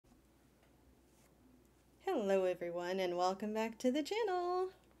Hello everyone and welcome back to the channel.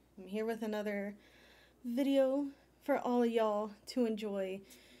 I'm here with another video for all of y'all to enjoy.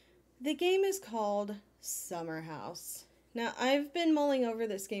 The game is called Summerhouse. Now I've been mulling over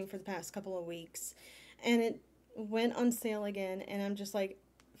this game for the past couple of weeks and it went on sale again and I'm just like,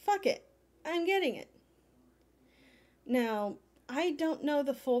 fuck it, I'm getting it. Now I don't know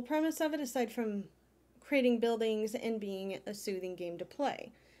the full premise of it aside from creating buildings and being a soothing game to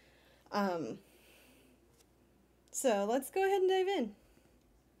play. So let's go ahead and dive in.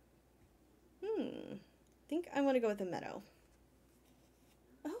 I think I want to go with a meadow.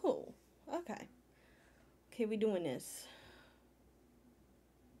 Oh, okay. Okay, we doing this.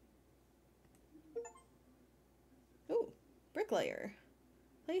 Ooh, bricklayer.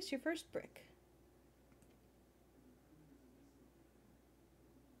 Place your first brick.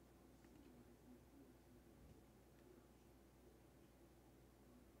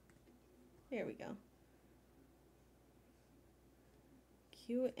 There we go.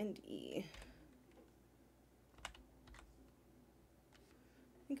 Q and E. I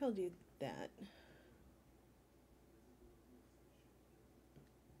think I'll do that.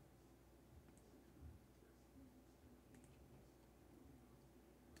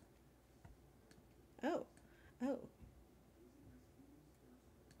 Oh, oh.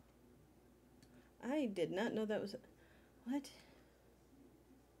 I did not know that was... What?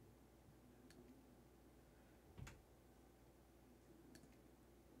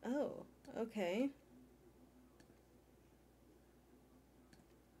 Oh, okay.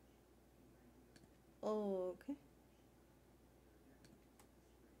 Okay.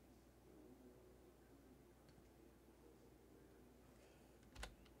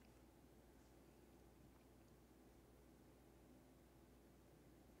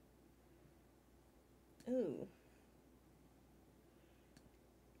 Ooh.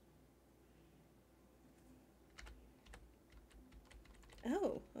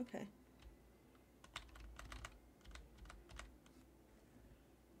 Oh, okay.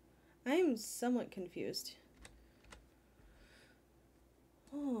 I am somewhat confused.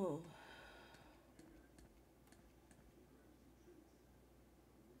 Oh.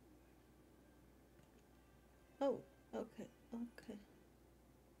 Oh, okay, okay.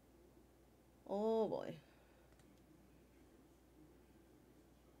 Oh boy.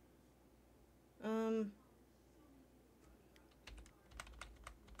 Um.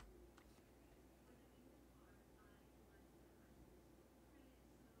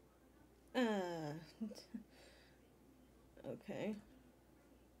 Uh. Okay. I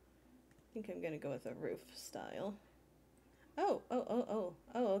think I'm gonna go with a roof style. Oh, oh, oh, oh,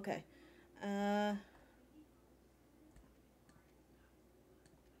 oh, okay. Uh.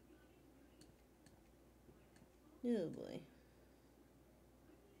 Oh boy.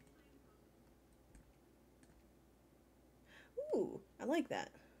 Ooh, I like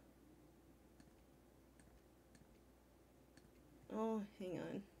that. Oh, hang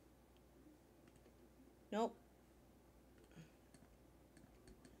on. Nope.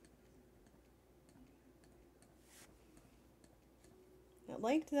 I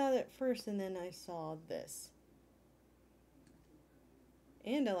liked that at first and then I saw this.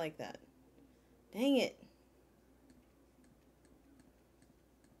 And I like that. Dang it.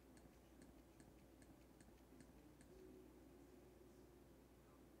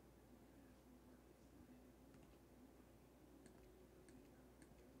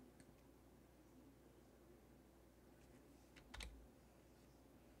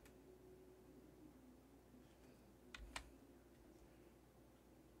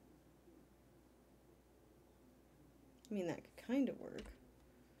 I mean, that could kind of work.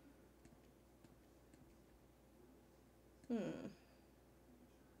 I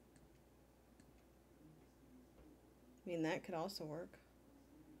mean, that could also work.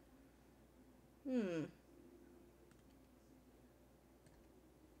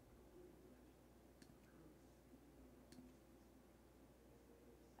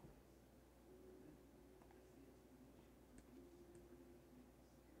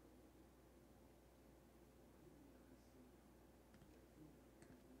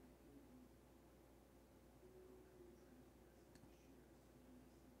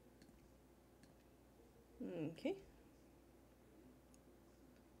 Okay.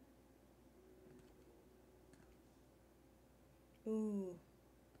 Ooh.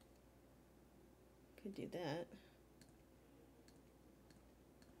 Could do that.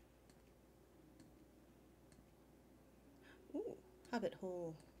 Ooh, hobbit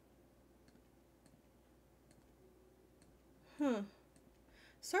hole. Huh.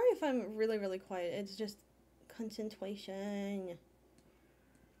 Sorry if I'm really, really quiet. It's just concentration.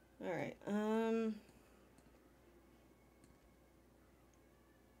 Alright,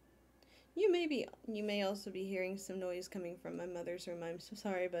 You may also be hearing some noise coming from my mother's room. I'm so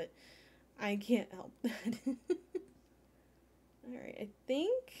sorry, but I can't help that. Alright, I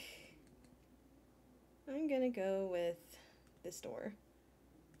think I'm gonna go with this door.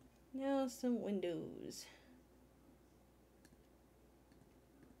 Now some windows.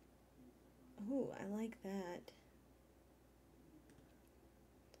 Oh, I like that.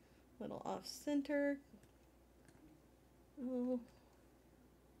 Little off center. Oh,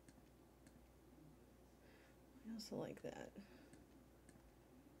 I also like that.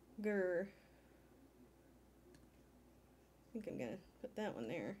 Grr. I think I'm gonna put that one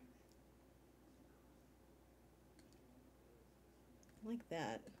there. I like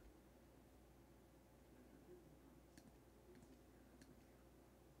that.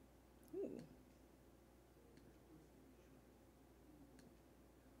 Ooh.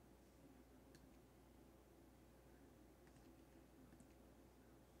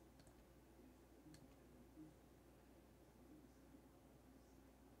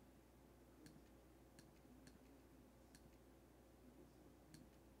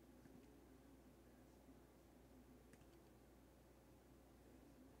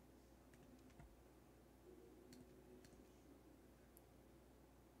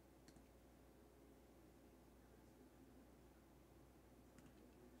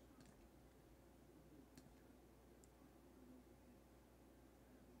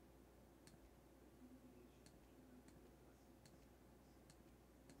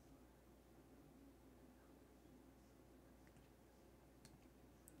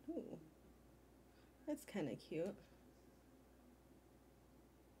 Ooh. That's kind of cute.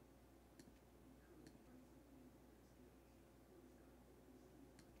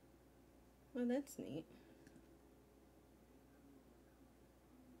 Well, that's neat.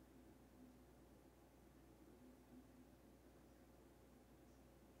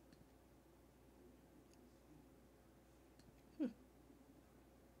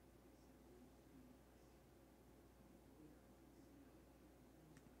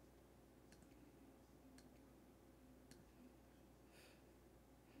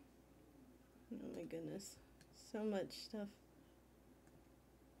 Oh my goodness. So much stuff.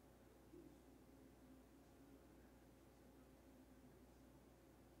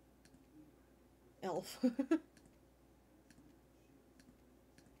 Elf.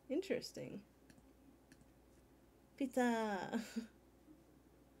 Interesting. Pizza!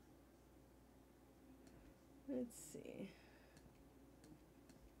 Let's see.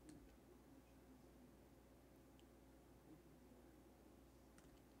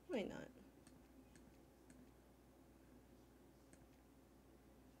 Why not?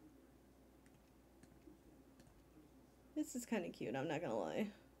 This is kind of cute, I'm not gonna lie.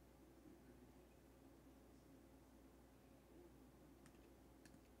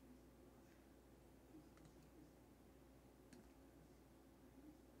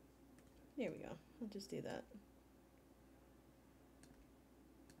 There we go. I'll just do that.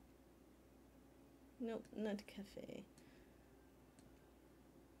 Nope, not cafe.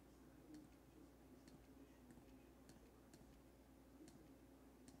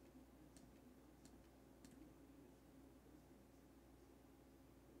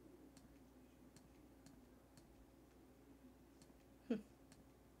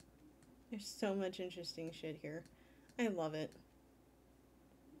 There's so much interesting shit here. I love it.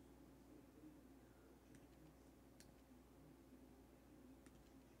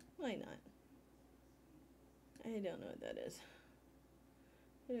 Why not? I don't know what that is.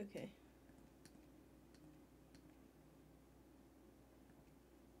 But okay.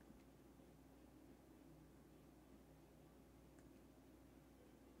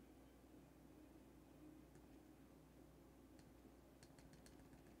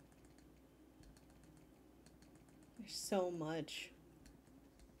 There's so much.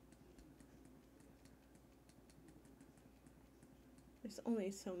 There's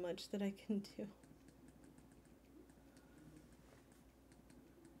only so much that I can do.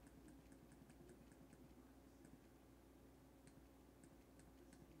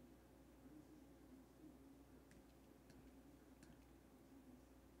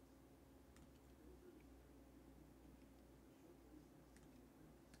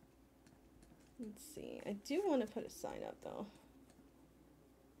 Let's see. I do want to put a sign up though.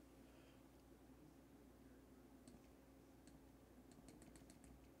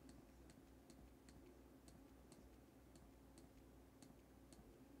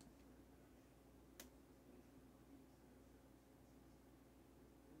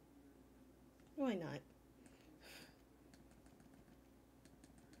 Why not?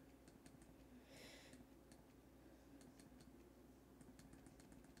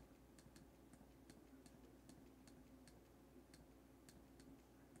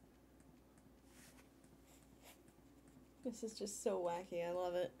 This is just so wacky. I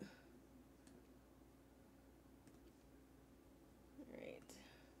love it. Alright.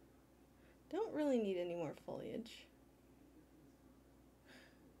 Don't really need any more foliage.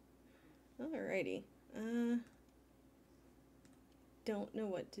 Alrighty. Don't know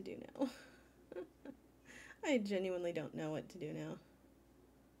what to do now. I genuinely don't know what to do now.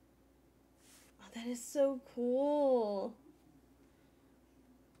 Oh, that is so cool.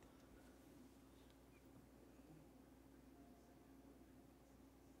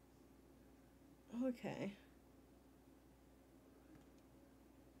 Okay.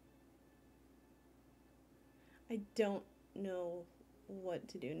 I don't know what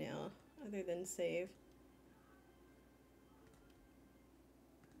to do now other than save.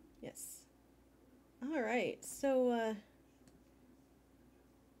 Yes. Alright, so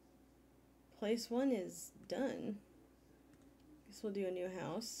place 1 is done. Guess we'll do a new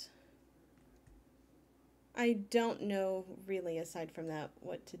house. I don't know really, aside from that,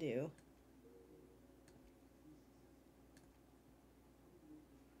 what to do.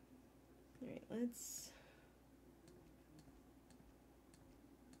 Alright, let's...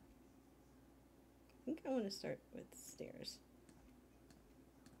 I think I want to start with stairs.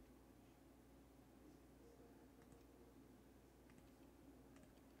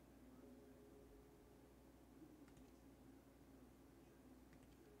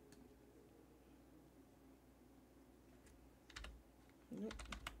 Nope.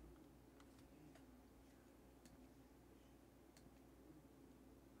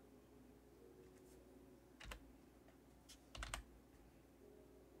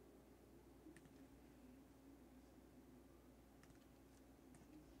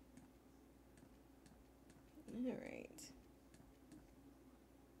 Alright.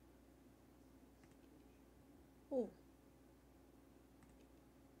 Oh.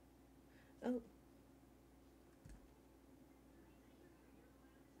 Oh.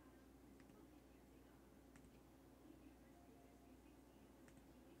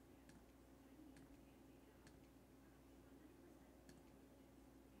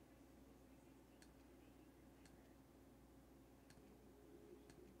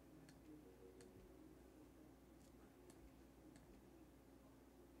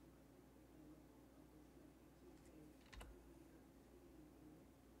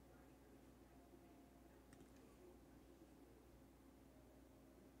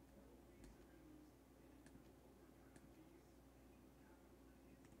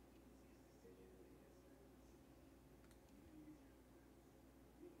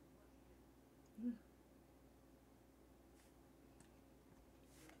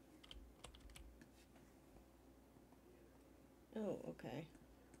 Oh, okay.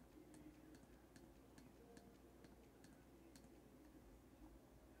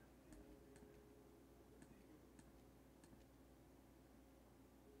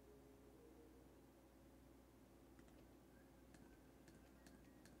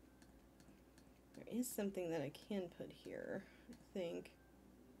 There is something that I can put here, I think.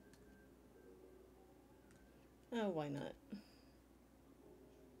 Oh, why not?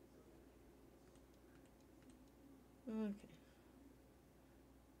 Okay.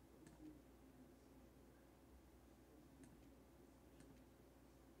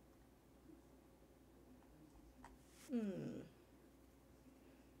 Hmm.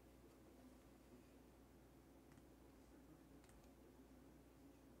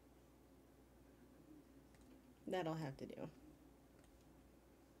 That'll have to do.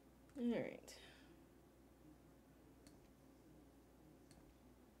 Alright.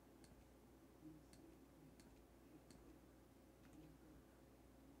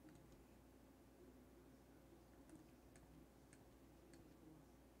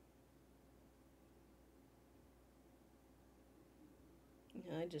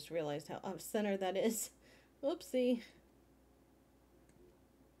 I just realized how off center that is. Oopsie.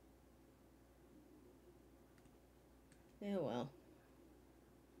 Oh well.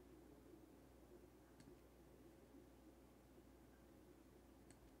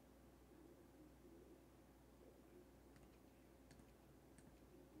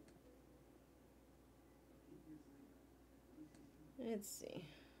 Let's see.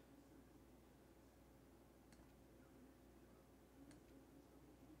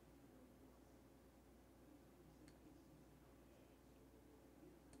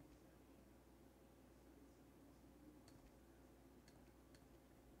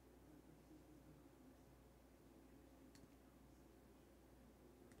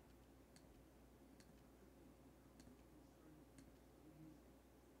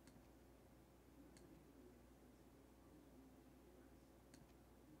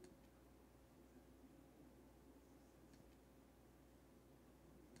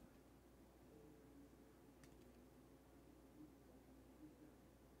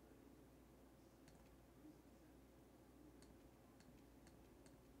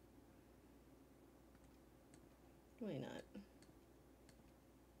 Why not?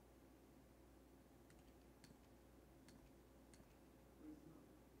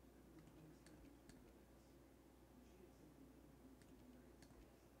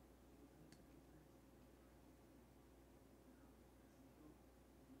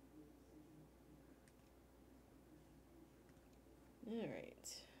 All right.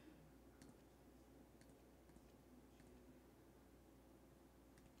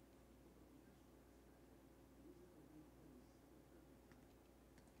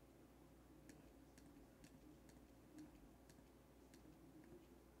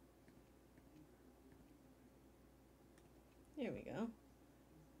 There we go.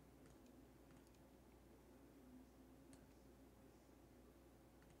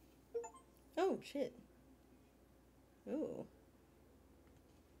 Oh, shit. Ooh.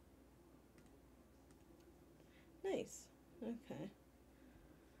 Nice. Okay.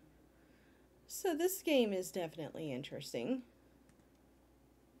 So this game is definitely interesting.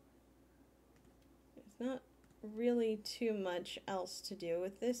 There's not really too much else to do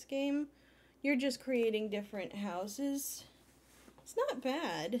with this game. You're just creating different houses. It's not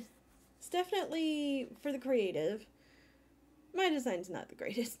bad. It's definitely for the creative. My design's not the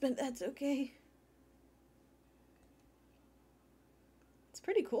greatest, but that's okay. It's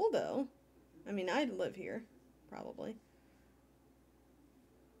pretty cool though. I mean, I'd live here, probably.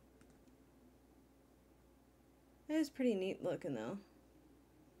 That is pretty neat looking though.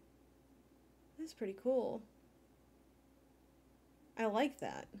 That's pretty cool. I like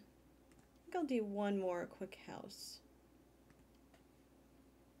that. I think I'll do one more quick house.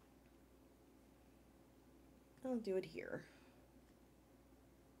 I'll do it here.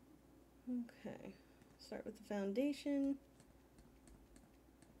 Okay. Start with the foundation.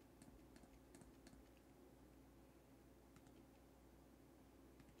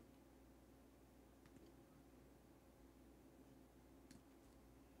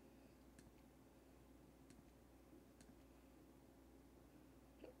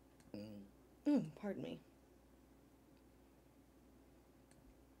 Pardon me.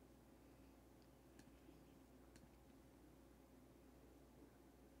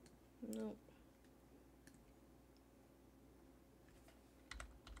 Nope.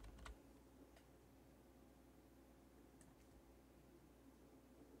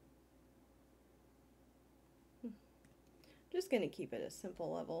 Just gonna keep it a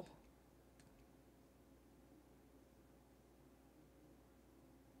simple level.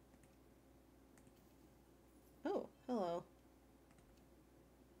 Oh, hello.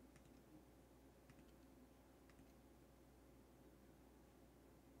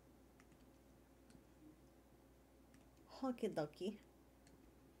 Hockey ducky.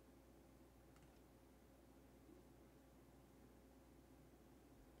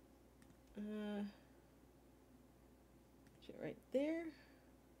 Shit right there.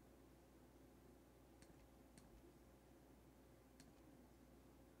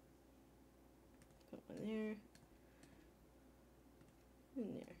 Put one there.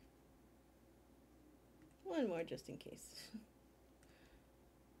 And there. One more just in case.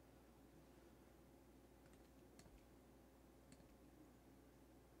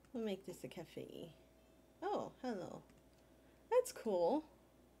 We'll make this a cafe. Oh, hello. That's cool.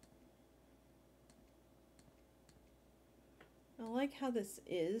 I like how this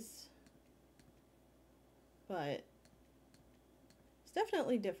is, but it's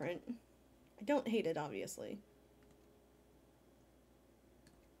definitely different. I don't hate it, obviously.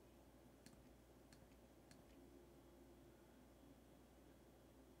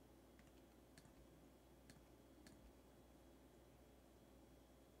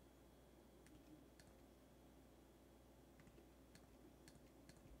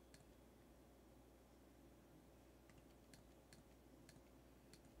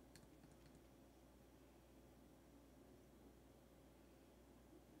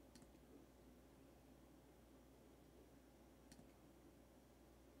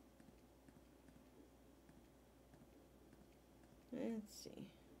 Let's see.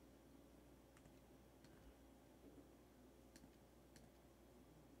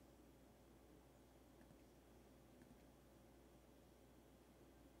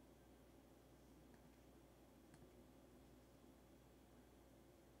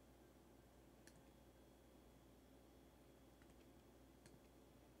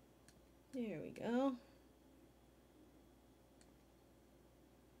 There we go.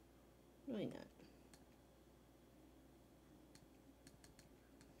 Why not?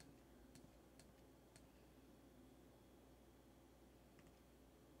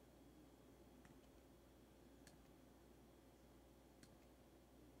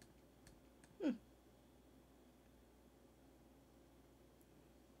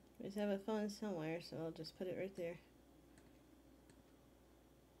 I just have a phone somewhere, so I'll just put it right there.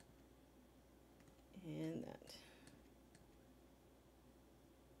 And that.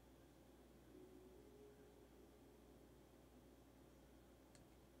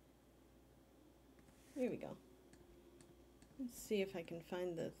 Here we go. Let's see if I can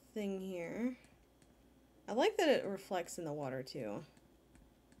find the thing here. I like that it reflects in the water too.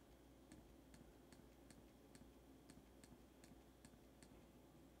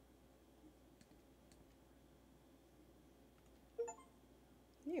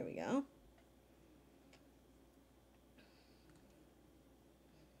 There we go.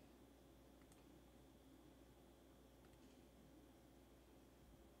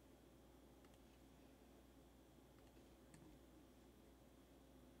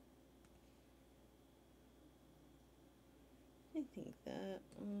 I think that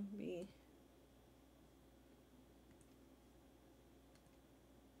will be...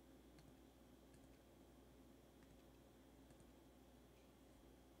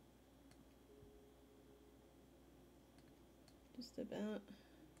 just about...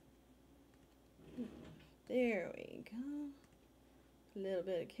 There we go. A little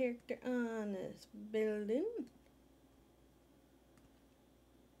bit of character on this building.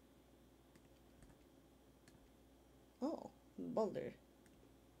 Oh, boulder.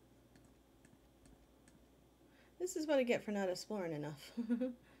 This is what I get for not exploring enough.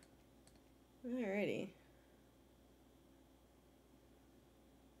 Alrighty.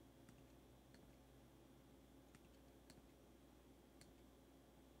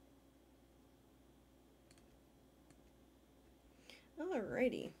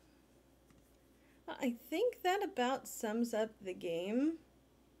 Alrighty. I think that about sums up the game.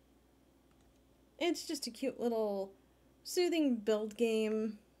 It's just a cute little soothing build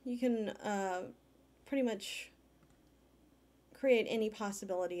game. You can pretty much create any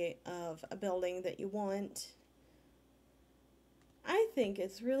possibility of a building that you want. I think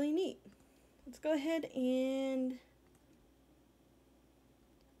it's really neat. Let's go ahead and...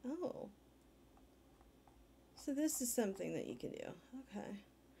 Oh. So this is something that you can do. Okay.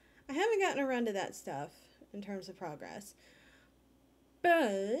 I haven't gotten around to that stuff in terms of progress.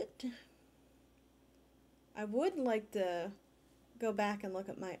 But I would like to go back and look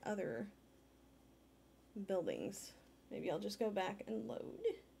at my other buildings. Maybe I'll just go back and load.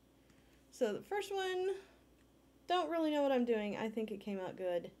 So the first one, don't really know what I'm doing. I think it came out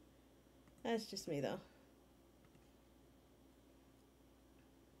good. That's just me though.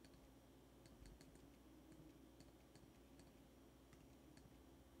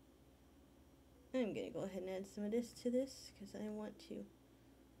 I'm gonna go ahead and add some of this to this because I want to.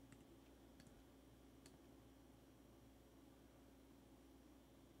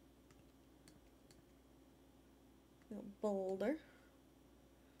 Little boulder.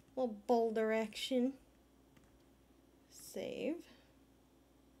 Little boulder action. Save.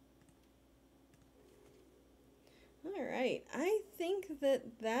 Alright, I think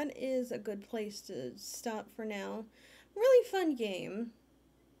that that is a good place to stop for now. Really fun game.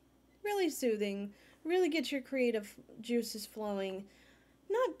 Really soothing, really get your creative juices flowing.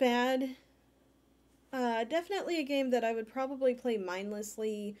 Not bad. Definitely a game that I would probably play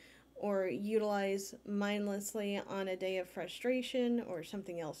mindlessly or utilize mindlessly on a day of frustration or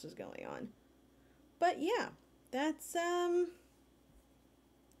something else is going on. But yeah, that's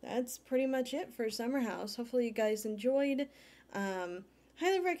pretty much it for Summerhouse. Hopefully you guys enjoyed.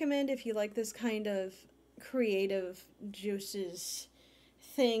 Highly recommend if you like this kind of creative juices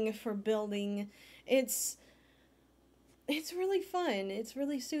thing for building. It's really fun. It's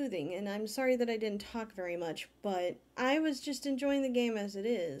really soothing, and I'm sorry that I didn't talk very much, but I was just enjoying the game as it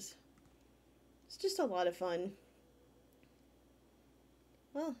is. It's just a lot of fun.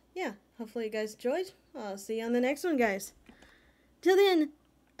 Well, yeah, hopefully you guys enjoyed. I'll see you on the next one, guys. Till then,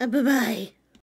 bye-bye.